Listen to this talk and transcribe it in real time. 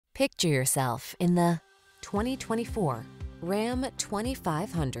Picture yourself in the 2024 Ram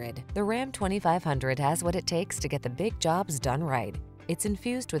 2500. The Ram 2500 has what it takes to get the big jobs done right. It's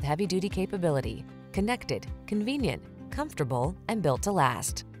infused with heavy-duty capability, connected, convenient, comfortable, and built to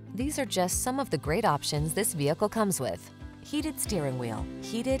last. These are just some of the great options this vehicle comes with: heated steering wheel,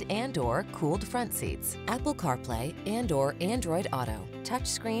 heated and/or cooled front seats, Apple CarPlay and/or Android Auto,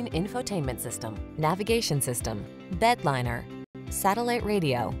 touchscreen infotainment system, navigation system, bed liner, satellite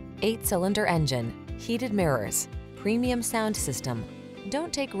radio, 8-cylinder engine, heated mirrors, premium sound system.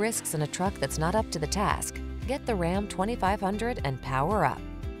 Don't take risks in a truck that's not up to the task. Get the Ram 2500 and power up.